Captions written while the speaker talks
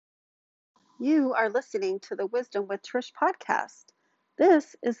You are listening to the Wisdom with Trish podcast.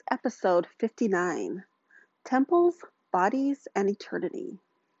 This is episode 59, Temples, Bodies, and Eternity.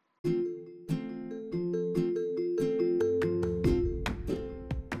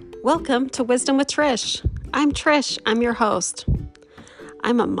 Welcome to Wisdom with Trish. I'm Trish. I'm your host.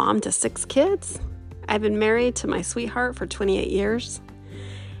 I'm a mom to 6 kids. I've been married to my sweetheart for 28 years.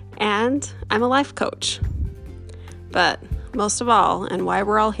 And I'm a life coach. But most of all, and why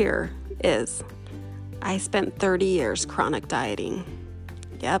we're all here, is I spent 30 years chronic dieting.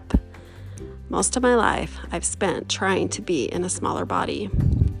 Yep. Most of my life I've spent trying to be in a smaller body.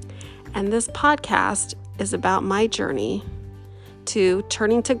 And this podcast is about my journey to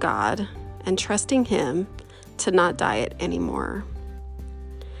turning to God and trusting Him to not diet anymore.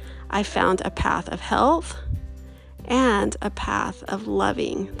 I found a path of health and a path of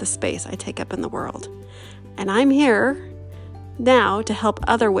loving the space I take up in the world. And I'm here now to help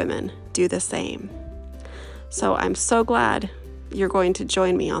other women do the same. So I'm so glad you're going to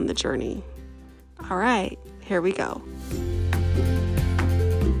join me on the journey. All right, here we go.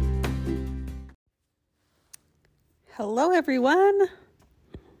 Hello, everyone.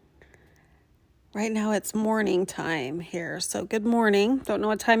 Right now it's morning time here. So good morning. Don't know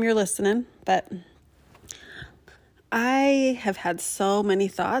what time you're listening, but I have had so many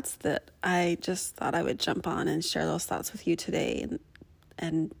thoughts that I just thought I would jump on and share those thoughts with you today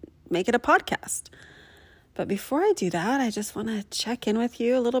and make it a podcast. But before I do that, I just want to check in with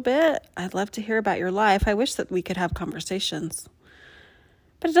you a little bit. I'd love to hear about your life. I wish that we could have conversations,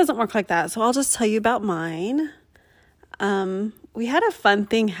 but it doesn't work like that. So I'll just tell you about mine. We had a fun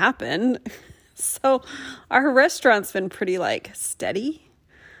thing happen. So our restaurant's been pretty steady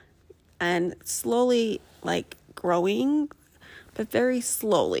and slowly growing, but very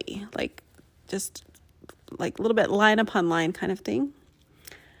slowly, just a little bit line upon line kind of thing.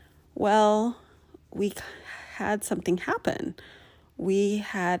 Well, we had something happen. We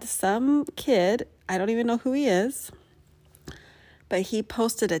had some kid, I don't even know who he is, but he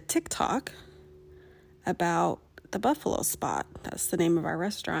posted a TikTok about the Buffalo Spot. That's the name of our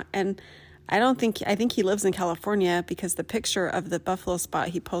restaurant. And I think he lives in California, because the picture of the Buffalo Spot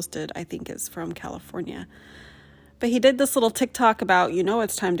he posted, I think, is from California. But he did this little TikTok about,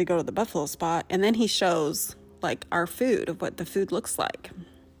 it's time to go to the Buffalo Spot. And then he shows our food, of what the food looks like.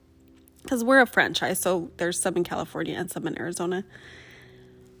 Because we're a franchise, so there's some in California and some in Arizona.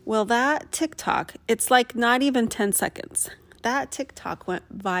 Well, that TikTok, it's not even 10 seconds. That TikTok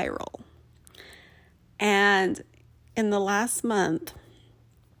went viral. And in the last month,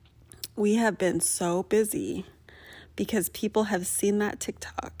 we have been so busy because people have seen that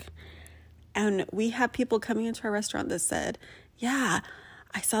TikTok. And we have people coming into our restaurant that said, yeah,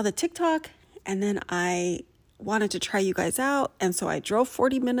 I saw the TikTok and then I wanted to try you guys out. And so I drove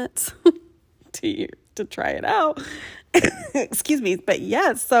 40 minutes to try it out. Excuse me. But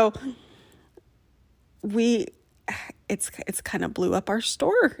yes, so it's kind of blew up our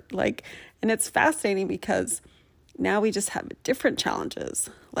store. And it's fascinating because now we just have different challenges.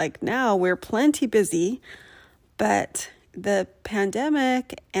 Now we're plenty busy, but the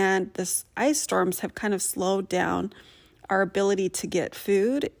pandemic and this ice storms have kind of slowed down our ability to get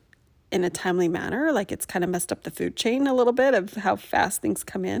food in a timely manner. It's kind of messed up the food chain a little bit of how fast things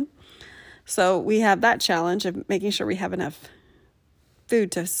come in. So we have that challenge of making sure we have enough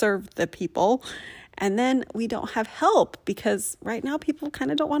food to serve the people. And then we don't have help because right now people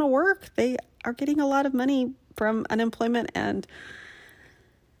kind of don't want to work. They are getting a lot of money from unemployment, and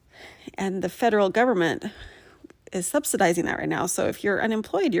the federal government is subsidizing that right now. So if you're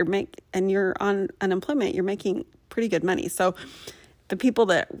unemployed, you're on unemployment, you're making pretty good money. So the people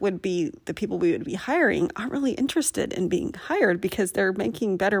we would be hiring aren't really interested in being hired because they're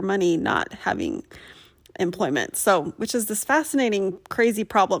making better money not having employment. So, which is this fascinating, crazy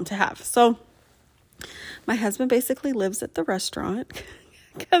problem to have. So my husband basically lives at the restaurant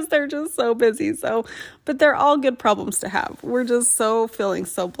because they're just so busy. But they're all good problems to have. We're just feeling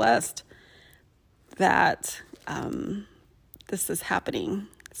so blessed that this is happening.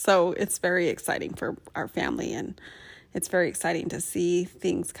 So it's very exciting for our family, and it's very exciting to see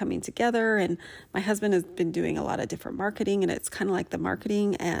things coming together. And my husband has been doing a lot of different marketing, and it's kind of like the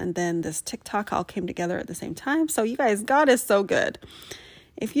marketing and then this TikTok all came together at the same time. So you guys, God is so good.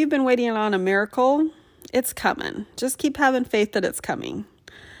 If you've been waiting on a miracle, it's coming. Just keep having faith that it's coming.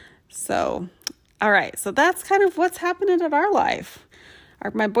 So, all right. So that's kind of what's happening in our life.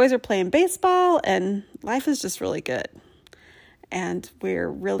 My boys are playing baseball, and life is just really good. And we're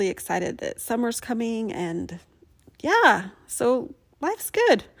really excited that summer's coming, and so life's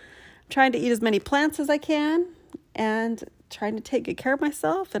good. I'm trying to eat as many plants as I can and trying to take good care of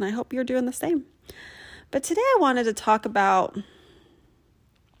myself, and I hope you're doing the same. But today I wanted to talk about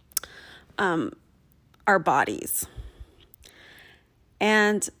our bodies.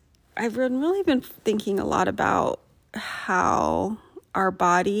 And I've really been thinking a lot about how our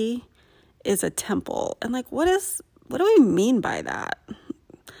body is a temple. And like, what do we mean by that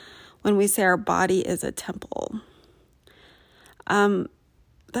when we say our body is a temple?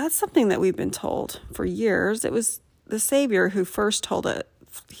 That's something that we've been told for years. It was the Savior who first told it.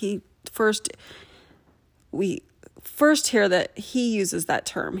 We first hear that he uses that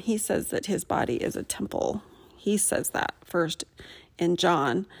term. He says that his body is a temple. He says that first in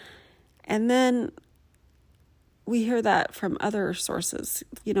John. And then we hear that from other sources.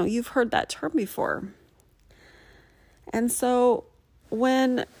 You know, you've heard that term before. And so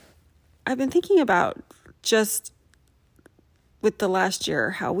when I've been thinking about just with the last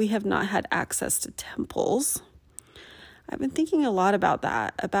year, how we have not had access to temples, I've been thinking a lot about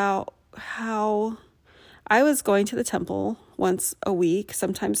that, about how I was going to the temple once a week,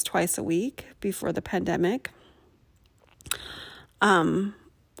 sometimes twice a week before the pandemic.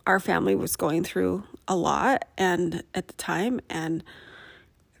 Our family was going through a lot and at the time, and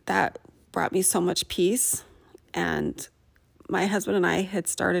that brought me so much peace. And my husband and I had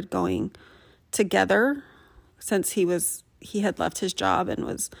started going together since he had left his job and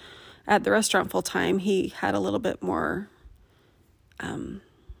was at the restaurant full time. He had a little bit more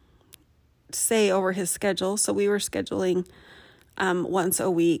say over his schedule. So we were scheduling once a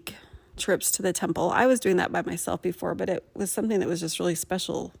week trips to the temple. I was doing that by myself before, but it was something that was just really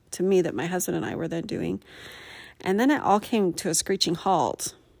special to me that my husband and I were then doing. And then it all came to a screeching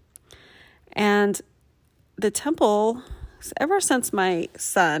halt. And the temple, ever since my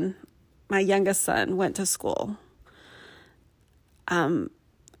youngest son went to school,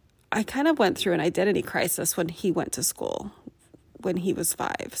 I kind of went through an identity crisis when he went to school, when he was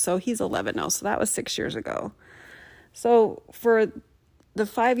 5. So he's 11 now. So that was 6 years ago. So for the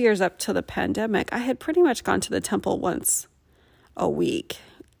 5 years up to the pandemic, I had pretty much gone to the temple once a week.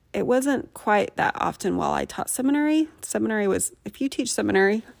 It wasn't quite that often while I taught seminary. Seminary was, if you teach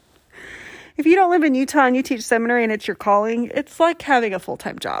seminary, if you don't live in Utah and you teach seminary and it's your calling, it's like having a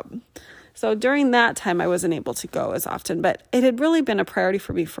full-time job. So during that time, I wasn't able to go as often, but it had really been a priority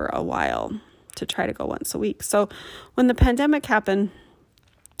for me for a while to try to go once a week. So when the pandemic happened,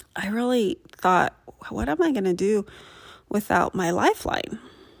 I really thought, what am I going to do without my Lifeline?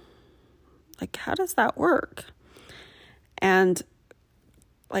 Like, how does that work? And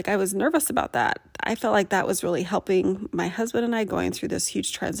like, I was nervous about that. I felt like that was really helping my husband and I going through this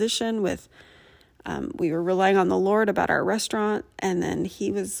huge transition with, we were relying on the Lord about our restaurant. And then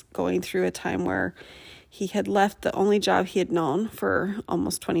he was going through a time where he had left the only job he had known for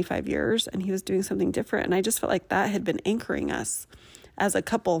almost 25 years, and he was doing something different. And I just felt like that had been anchoring us as a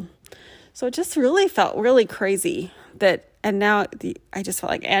couple. So it just really felt really crazy that, and now I just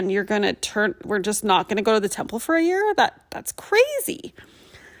felt like, and we're just not going to go to the temple for a year? That's crazy.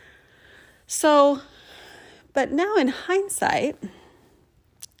 So, but now in hindsight,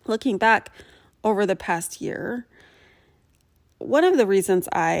 looking back over the past year, one of the reasons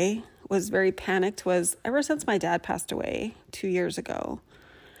I was very panicked was ever since my dad passed away 2 years ago,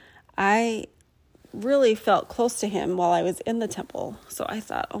 I really felt close to him while I was in the temple. So I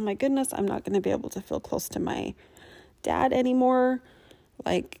thought, oh my goodness, I'm not going to be able to feel close to my dad anymore.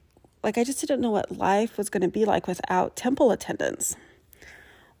 Like I just didn't know what life was going to be like without temple attendance.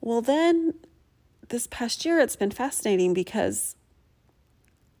 Well, then this past year, it's been fascinating because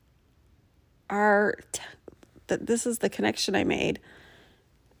this is the connection I made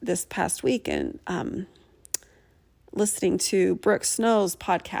this past week, and listening to Brooke Snow's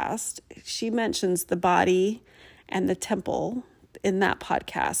podcast. She mentions the body and the temple in that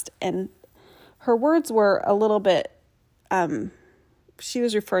podcast, and her words were a little bit, she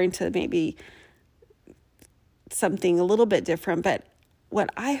was referring to maybe something a little bit different, but what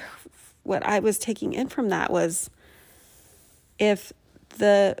I was taking in from that was if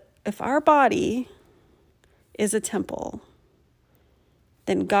our body is a temple,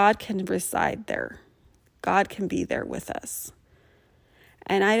 then God can reside there. God can be there with us.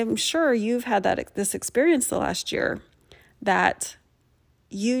 And I am sure you've had this experience the last year, that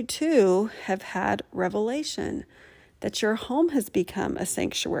you too have had revelation, that your home has become a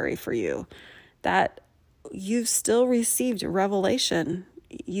sanctuary for you, that you've still received revelation.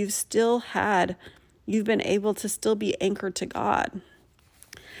 You've been able to still be anchored to God.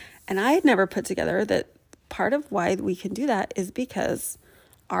 And I had never put together that part of why we can do that is because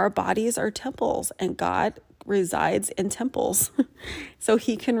our bodies are temples, and God resides in temples. So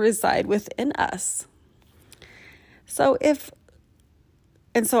he can reside within us. So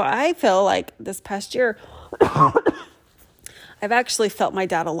I feel like this past year, I've actually felt my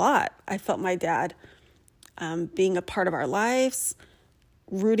dad a lot. I felt my dad being a part of our lives,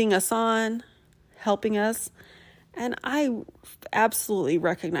 rooting us on, helping us. And I absolutely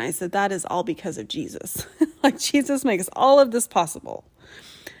recognize that that is all because of Jesus. Like Jesus makes all of this possible.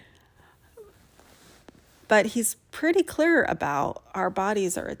 But he's pretty clear about our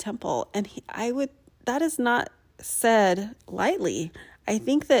bodies are a temple. And that is not said lightly. I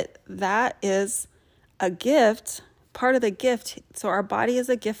think that is a gift, part of the gift. So our body is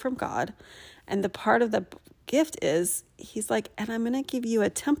a gift from God. And the part of the gift is, he's like, and I'm going to give you a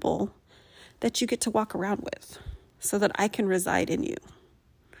temple that you get to walk around with so that I can reside in you.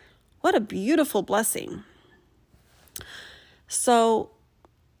 What a beautiful blessing. So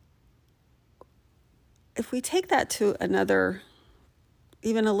if we take that to another,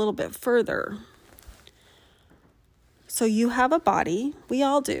 even a little bit further. So you have a body, we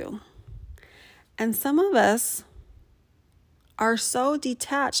all do. And some of us are so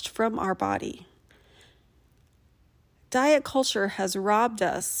detached from our body. Diet culture has robbed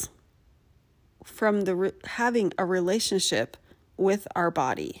us from having a relationship with our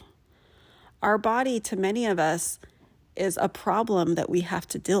body. Our body, to many of us, is a problem that we have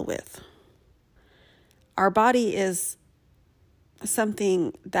to deal with. Our body is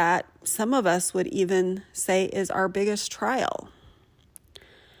something that some of us would even say is our biggest trial.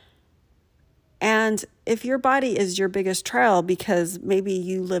 And if your body is your biggest trial because maybe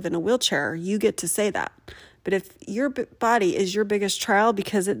you live in a wheelchair, you get to say that. But if your body is your biggest trial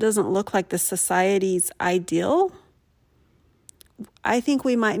because it doesn't look like the society's ideal, I think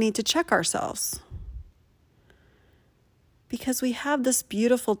we might need to check ourselves. Because we have this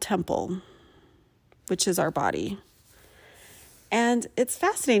beautiful temple, which is our body. And it's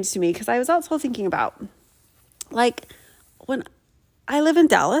fascinating to me because I was also thinking about, like, when I live in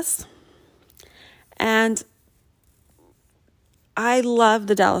Dallas, and I love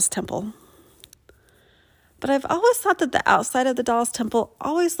the Dallas Temple. But I've always thought that the outside of the Dallas Temple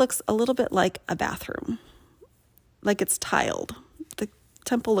always looks a little bit like a bathroom. Like it's tiled. The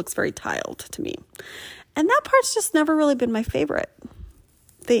temple looks very tiled to me. And that part's just never really been my favorite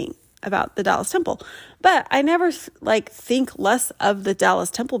thing about the Dallas Temple. But I never think less of the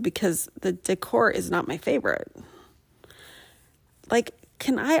Dallas Temple because the decor is not my favorite. Like,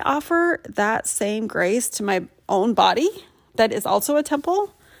 can I offer that same grace to my own body that is also a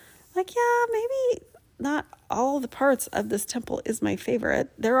temple? Like, yeah, maybe not all the parts of this temple is my favorite.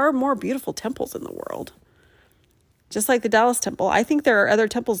 There are more beautiful temples in the world. Just like the Dallas Temple. I think there are other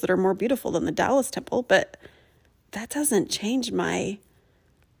temples that are more beautiful than the Dallas Temple, but that doesn't change my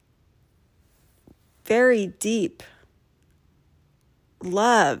very deep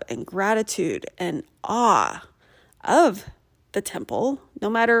love and gratitude and awe of the temple, no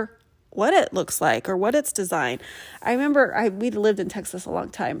matter what it looks like or what it's designed. I remember we'd lived in Texas a long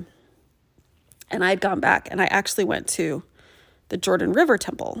time, and I'd gone back and I actually went to the Jordan River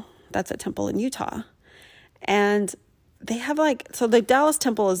Temple. That's a temple in Utah. And they have so the Dallas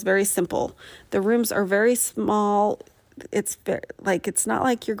Temple is very simple. The rooms are very small. It's it's not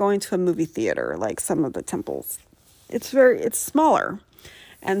like you're going to a movie theater like some of the temples. It's smaller.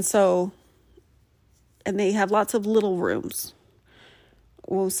 And they have lots of little rooms.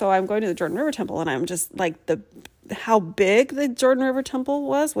 Well, so I'm going to the Jordan River Temple, and I'm just like, how big the Jordan River Temple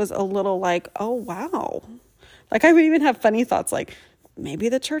was a little like, oh, wow. Like, I would even have funny thoughts like, maybe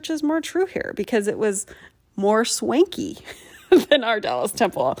the church is more true here because it was more swanky than our Dallas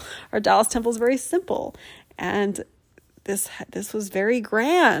Temple. Our Dallas Temple is very simple. And this was very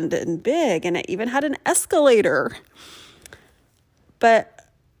grand and big, and it even had an escalator.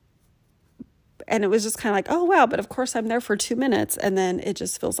 And it was just kind of like, oh, wow. But of course, I'm there for 2 minutes. And then it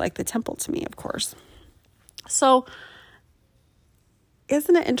just feels like the temple to me, of course. So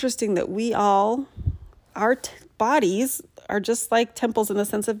isn't it interesting that our bodies are just like temples in the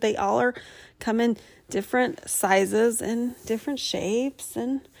sense of they all come in different sizes and different shapes.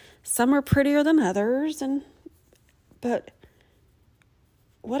 And some are prettier than others. But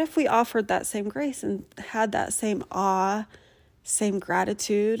what if we offered that same grace and had that same awe, same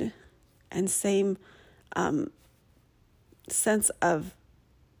gratitude, and same sense of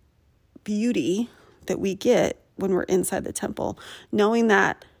beauty that we get when we're inside the temple, knowing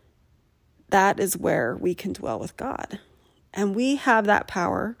that that is where we can dwell with God. And we have that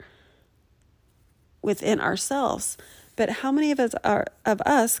power within ourselves. But how many of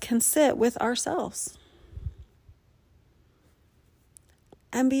us can sit with ourselves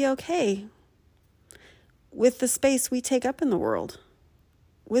and be okay with the space we take up in the world,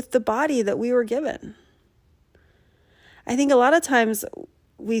 with the body that we were given? I think a lot of times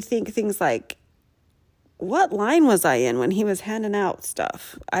we think things like, what line was I in when he was handing out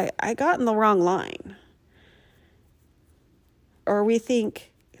stuff? I got in the wrong line. Or we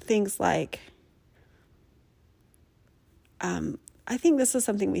think things like, I think this is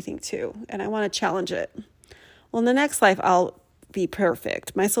something we think too, and I want to challenge it. Well, in the next life, I'll be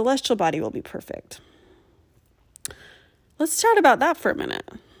perfect. My celestial body will be perfect. Let's chat about that for a minute.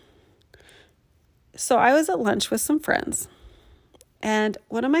 So I was at lunch with some friends, and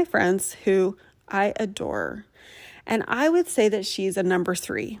one of my friends who I adore, and I would say that she's a number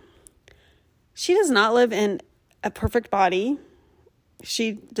 3. She does not live in a perfect body.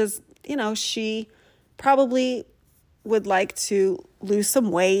 She does, she probably would like to lose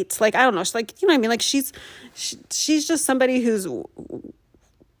some weight. Like, I don't know. She's like, you know what I mean? Like she's just somebody who's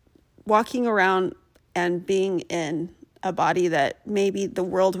walking around and being in a body that maybe the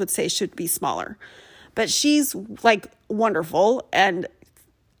world would say should be smaller. But she's like wonderful and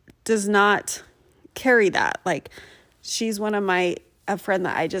does not carry that. Like, she's a friend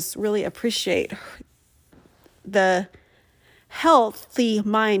that I just really appreciate the healthy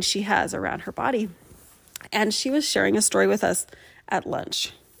mind she has around her body. And she was sharing a story with us at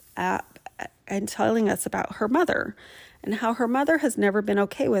lunch and telling us about her mother and how her mother has never been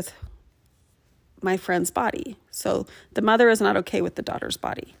okay with my friend's body. So the mother is not okay with the daughter's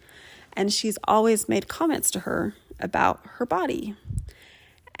body. And she's always made comments to her about her body.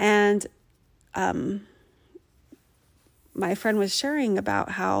 And my friend was sharing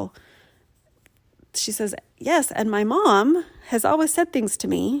about how she says, yes, and my mom has always said things to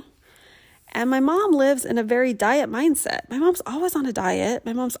me. And my mom lives in a very diet mindset. My mom's always on a diet.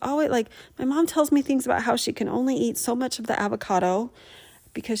 My mom tells me things about how she can only eat so much of the avocado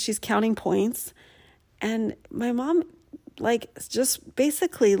because she's counting points. And my mom, just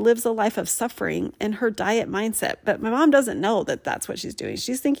basically lives a life of suffering in her diet mindset. But my mom doesn't know that that's what she's doing.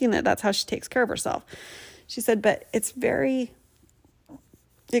 She's thinking that that's how she takes care of herself. She said, but it's very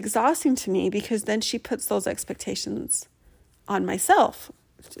exhausting to me because then she puts those expectations on myself.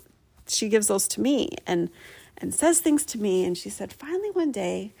 She gives those to me and says things to me. And she said, finally one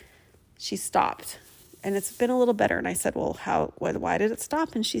day she stopped and it's been a little better. And I said, well, why did it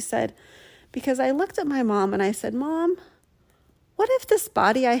stop? And she said, because I looked at my mom and I said, Mom, what if this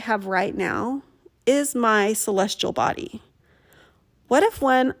body I have right now is my celestial body? What if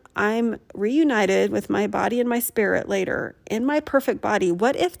when I'm reunited with my body and my spirit later in my perfect body,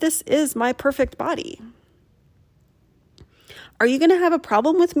 what if this is my perfect body? Are you going to have a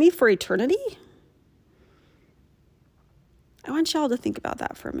problem with me for eternity? I want y'all to think about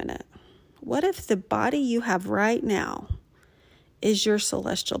that for a minute. What if the body you have right now is your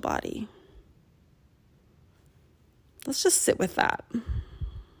celestial body? Let's just sit with that.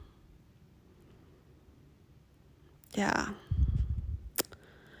 Yeah.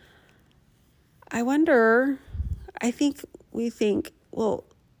 We think, well,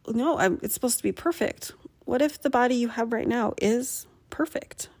 no, it's supposed to be perfect. What if the body you have right now is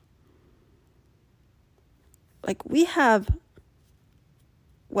perfect? Like, we have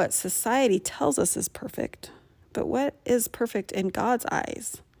what society tells us is perfect, but what is perfect in God's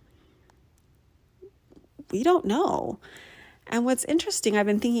eyes? We don't know. And what's interesting, I've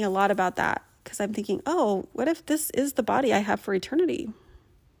been thinking a lot about that because I'm thinking, oh, what if this is the body I have for eternity?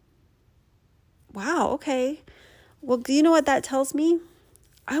 Wow, okay. Well, do you know what that tells me?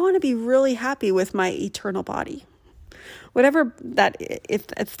 I want to be really happy with my eternal body. Whatever that,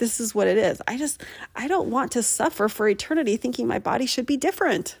 if this is what it is, I don't want to suffer for eternity thinking my body should be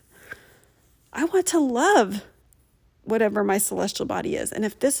different. I want to love whatever my celestial body is. And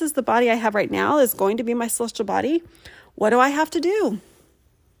if this is the body I have right now is going to be my celestial body, what do I have to do?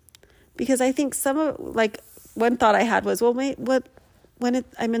 Because I think one thought I had was, well, wait,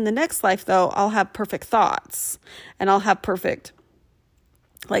 I'm in the next life though, I'll have perfect thoughts and I'll have perfect,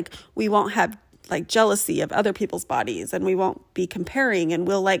 we won't have jealousy of other people's bodies and we won't be comparing and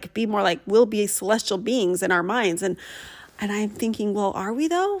we'll be more we'll be celestial beings in our minds. And I'm thinking, well, are we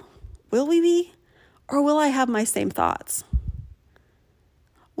though? Will we be? Or will I have my same thoughts?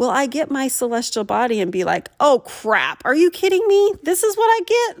 Will I get my celestial body and be like, oh crap, are you kidding me? This is what I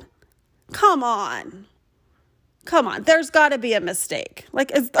get? Come on. There's got to be a mistake. Are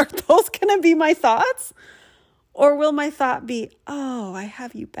those going to be my thoughts? Or will my thought be, oh, I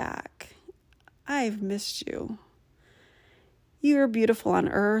have you back. I've missed you. You are beautiful on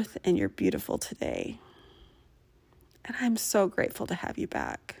earth and you're beautiful today. And I'm so grateful to have you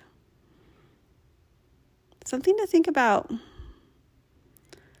back. Something to think about.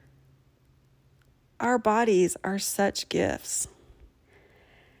 Our bodies are such gifts.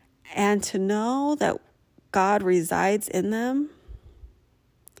 And to know that God resides in them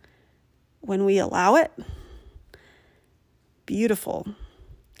when we allow it. Beautiful.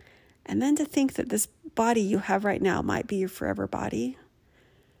 And then to think that this body you have right now might be your forever body.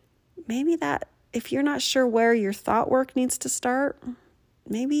 Maybe that, if you're not sure where your thought work needs to start,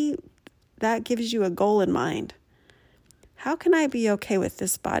 maybe that gives you a goal in mind. How can I be okay with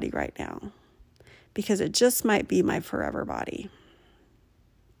this body right now? Because it just might be my forever body.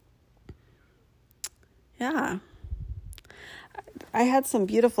 Yeah. I had some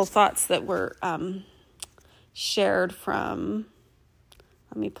beautiful thoughts that were shared from,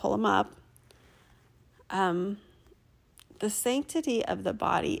 let me pull them up. The Sanctity of the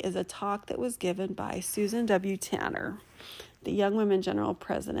Body is a talk that was given by Susan W. Tanner, the Young Women General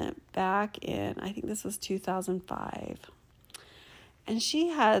President, back in, I think this was 2005. And she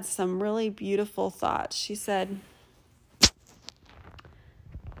had some really beautiful thoughts. She said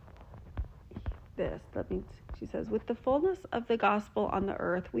she says, with the fullness of the gospel on the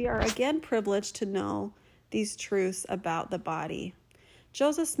earth, we are again privileged to know these truths about the body.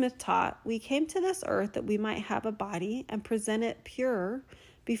 Joseph Smith taught, we came to this earth that we might have a body and present it pure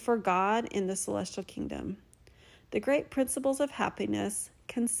before God in the celestial kingdom. The great principles of happiness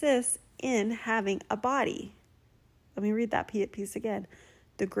consist in having a body. Let me read that piece again.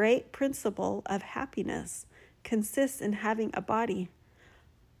 The great principle of happiness consists in having a body.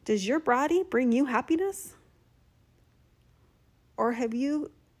 Does your body bring you happiness? Or have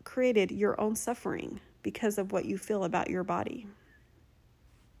you created your own suffering because of what you feel about your body?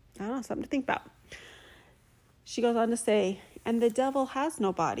 I don't know, something to think about. She goes on to say, and the devil has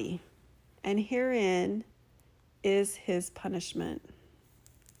no body, and herein is his punishment.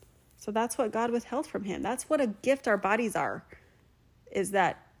 So that's what God withheld from him. That's what a gift our bodies are, is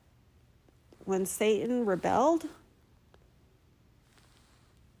that when Satan rebelled,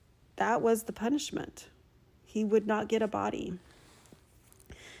 that was the punishment. He would not get a body.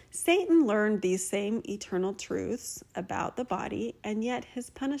 Satan learned these same eternal truths about the body, and yet his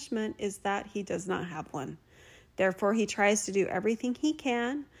punishment is that he does not have one. Therefore, he tries to do everything he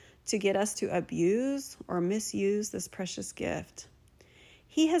can to get us to abuse or misuse this precious gift.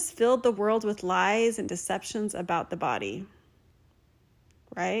 He has filled the world with lies and deceptions about the body.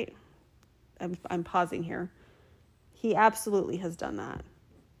 Right? I'm pausing here. He absolutely has done that.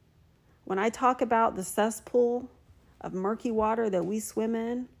 When I talk about the cesspool of murky water that we swim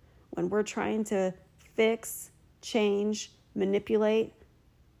in, when we're trying to fix, change, manipulate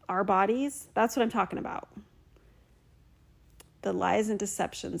our bodies, that's what I'm talking about. The lies and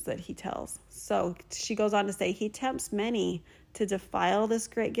deceptions that he tells. So she goes on to say, he tempts many to defile this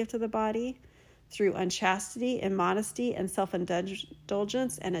great gift of the body through unchastity, immodesty, and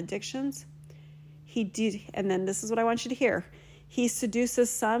self-indulgence and addictions. And then this is what I want you to hear. He seduces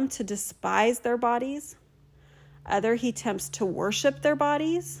some to despise their bodies. Other he tempts to worship their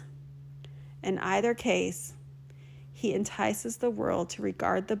bodies. In either case, he entices the world to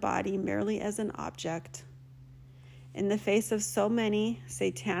regard the body merely as an object. In the face of so many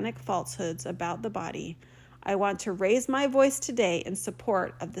satanic falsehoods about the body, I want to raise my voice today in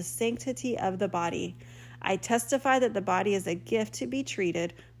support of the sanctity of the body. I testify that the body is a gift to be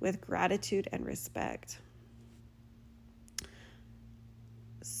treated with gratitude and respect.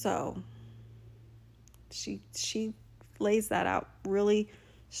 So she lays that out really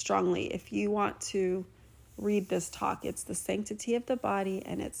strongly. If you want to read this talk, it's The Sanctity of the Body,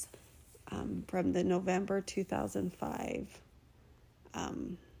 and it's from the November 2005.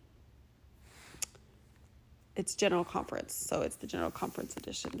 It's General Conference, so it's the General Conference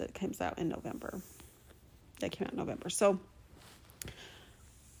edition that comes out in November. That came out in November. So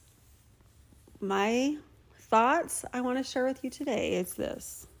my thoughts I want to share with you today is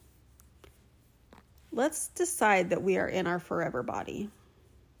this. Let's decide that we are in our forever body.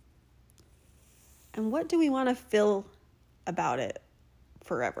 And what do we want to feel about it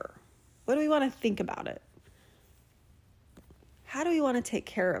forever? What do we want to think about it? How do we want to take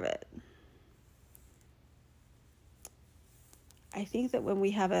care of it? I think that when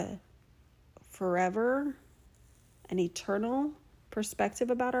we have a forever, an eternal perspective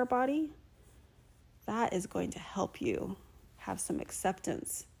about our body, that is going to help you have some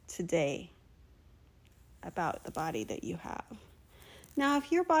acceptance today about the body that you have. Now,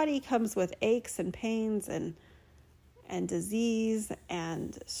 if your body comes with aches and pains and disease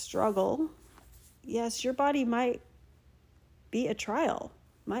and struggle, yes, your body might be a trial.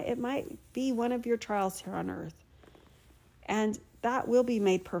 It might be one of your trials here on earth. And that will be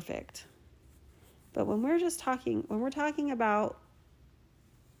made perfect. But when we're talking about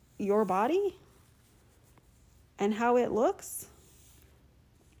your body and how it looks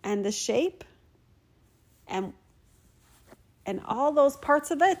and the shape and all those parts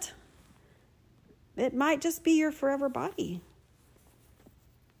of it, it might just be your forever body.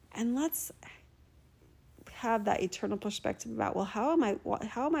 And let's have that eternal perspective about, well, how am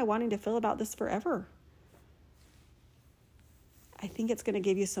I wanting to feel about this forever? I think it's going to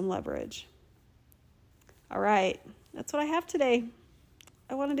give you some leverage. All right, that's what I have today.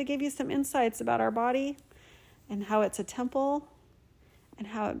 I wanted to give you some insights about our body and how it's a temple and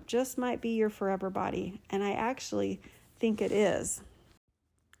how it just might be your forever body. And I actually think it is.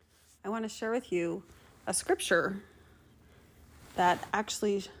 I want to share with you a scripture that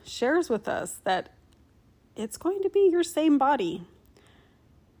actually shares with us that it's going to be your same body.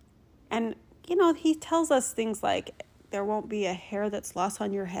 And, he tells us things like there won't be a hair that's lost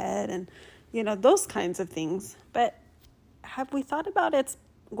on your head and, those kinds of things. But have we thought about it's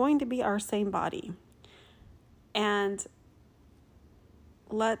going to be our same body? And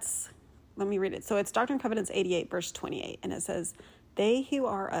let me read it. So it's Doctrine and Covenants 88, verse 28. And it says, "They who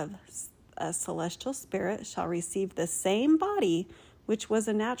are of a celestial spirit shall receive the same body which was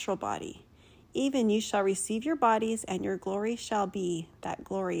a natural body. Even you shall receive your bodies, and your glory shall be that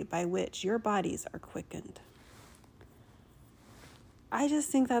glory by which your bodies are quickened." I just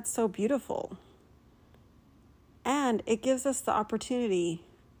think that's so beautiful. And it gives us the opportunity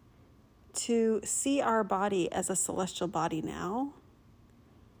to see our body as a celestial body now,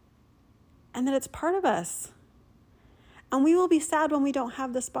 and that it's part of us. And we will be sad when we don't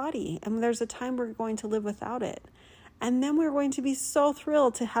have this body, and there's a time we're going to live without it. And then we're going to be so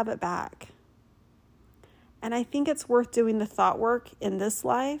thrilled to have it back. And I think it's worth doing the thought work in this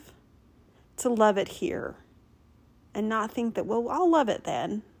life to love it here and not think that, well, I'll love it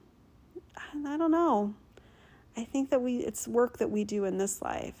then. I don't know. I think that it's work that we do in this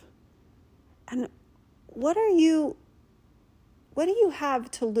life. And what do you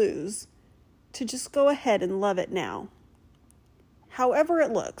have to lose to just go ahead and love it now? However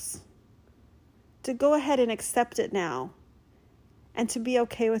it looks, to go ahead and accept it now and to be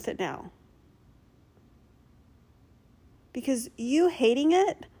okay with it now. Because you hating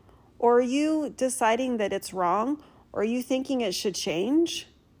it, or you deciding that it's wrong, or you thinking it should change,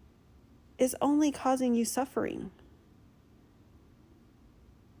 is only causing you suffering.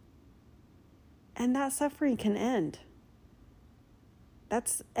 And that suffering can end.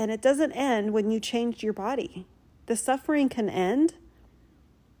 And it doesn't end when you change your body. The suffering can end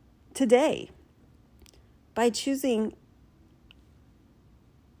today by choosing,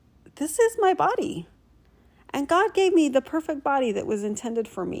 this is my body. And God gave me the perfect body that was intended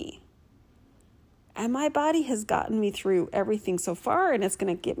for me. And my body has gotten me through everything so far, and it's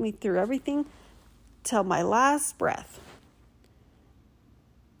going to get me through everything till my last breath.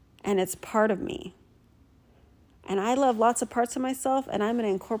 And it's part of me. And I love lots of parts of myself, and I'm going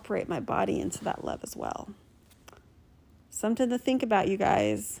to incorporate my body into that love as well. Something to think about, you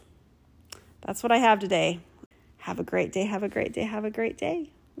guys. That's what I have today. Have a great day, have a great day, have a great day.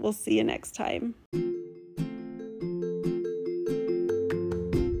 We'll see you next time.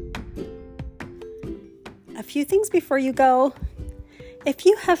 A few things before you go. If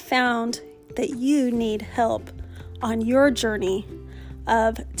you have found that you need help on your journey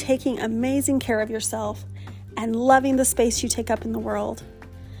of taking amazing care of yourself and loving the space you take up in the world,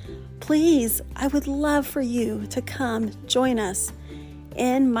 please, I would love for you to come join us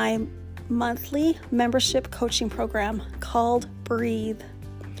in my monthly membership coaching program called Breathe.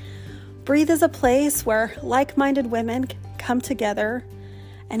 Breathe is a place where like-minded women come together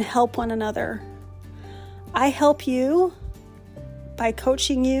and help one another. I help you by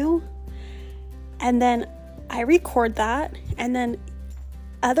coaching you, and then I record that, and then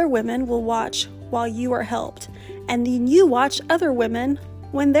other women will watch while you are helped, and then you watch other women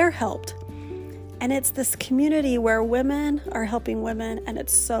when they're helped. And it's this community where women are helping women, and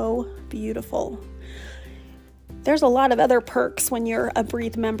it's so beautiful. There's a lot of other perks when you're a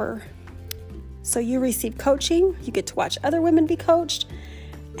Breathe member. So you receive coaching, you get to watch other women be coached,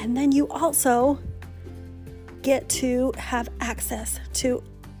 and then you also get to have access to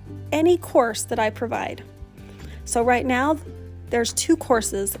any course that I provide. So right now, there's 2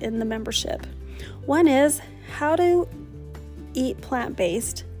 courses in the membership. One is how to eat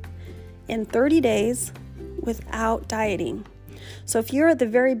plant-based in 30 days without dieting. So if you're at the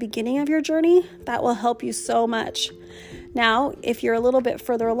very beginning of your journey, that will help you so much. Now, if you're a little bit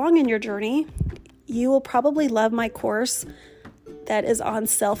further along in your journey, you will probably love my course that is on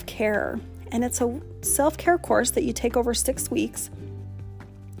self-care. And it's a self-care course that you take over 6 weeks.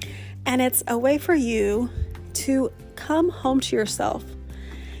 And it's a way for you to come home to yourself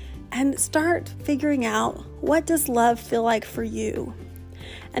and start figuring out, what does love feel like for you?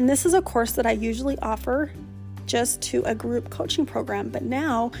 And this is a course that I usually offer just to a group coaching program, but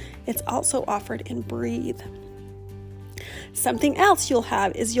now it's also offered in Breathe. Something else you'll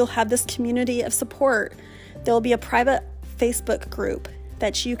have this community of support. There'll be a private Facebook group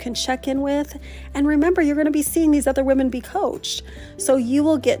that you can check in with. And remember, you're going to be seeing these other women be coached. So you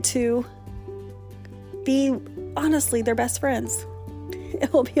will get to be, honestly, their best friends.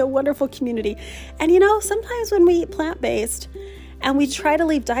 It will be a wonderful community. And sometimes when we eat plant-based and we try to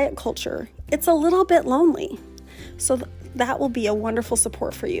leave diet culture, it's a little bit lonely. So that will be a wonderful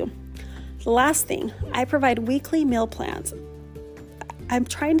support for you. The last thing, I provide weekly meal plans. I'm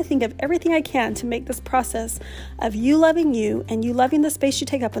trying to think of everything I can to make this process of you loving you and you loving the space you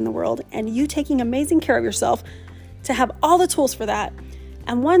take up in the world and you taking amazing care of yourself, to have all the tools for that.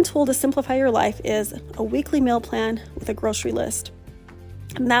 And one tool to simplify your life is a weekly meal plan with a grocery list.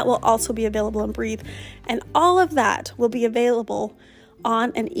 And that will also be available in Breathe. And all of that will be available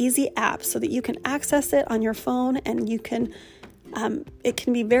on an easy app so that you can access it on your phone, and you can it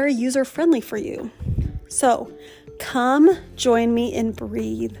can be very user-friendly for you. So come join me in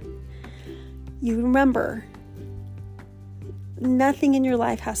Breathe. You remember, nothing in your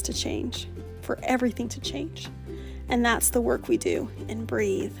life has to change for everything to change. And that's the work we do in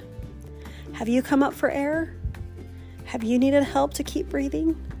Breathe. Have you come up for air? Have you needed help to keep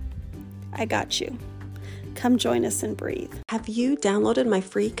breathing? I got you. Come join us in Breathe. Have you downloaded my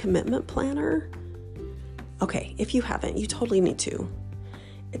free commitment planner? Okay, if you haven't, you totally need to.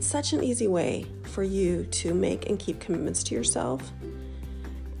 It's such an easy way for you to make and keep commitments to yourself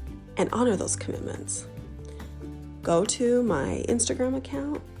and honor those commitments. Go to my Instagram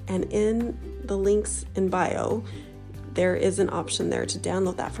account, and in the links in bio, there is an option there to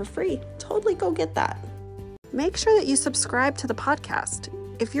download that for free. Totally go get that. Make sure that you subscribe to the podcast.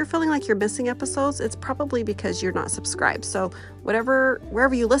 If you're feeling like you're missing episodes, it's probably because you're not subscribed. So wherever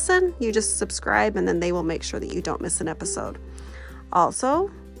you listen, you just subscribe, and then they will make sure that you don't miss an episode.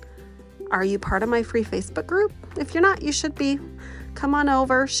 Also, are you part of my free Facebook group? If you're not, you should be. Come on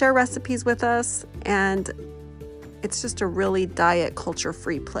over, share recipes with us, and it's just a really diet culture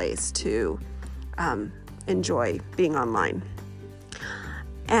free place to enjoy being online.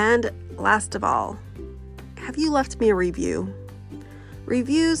 And last of all, have you left me a review?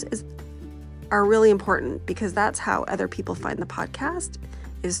 Reviews are really important because that's how other people find the podcast,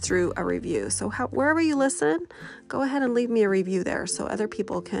 is through a review. So wherever you listen, go ahead and leave me a review there so other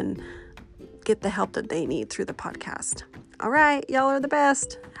people can get the help that they need through the podcast. All right, y'all are the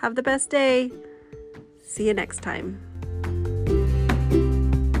best. Have the best day. See you next time.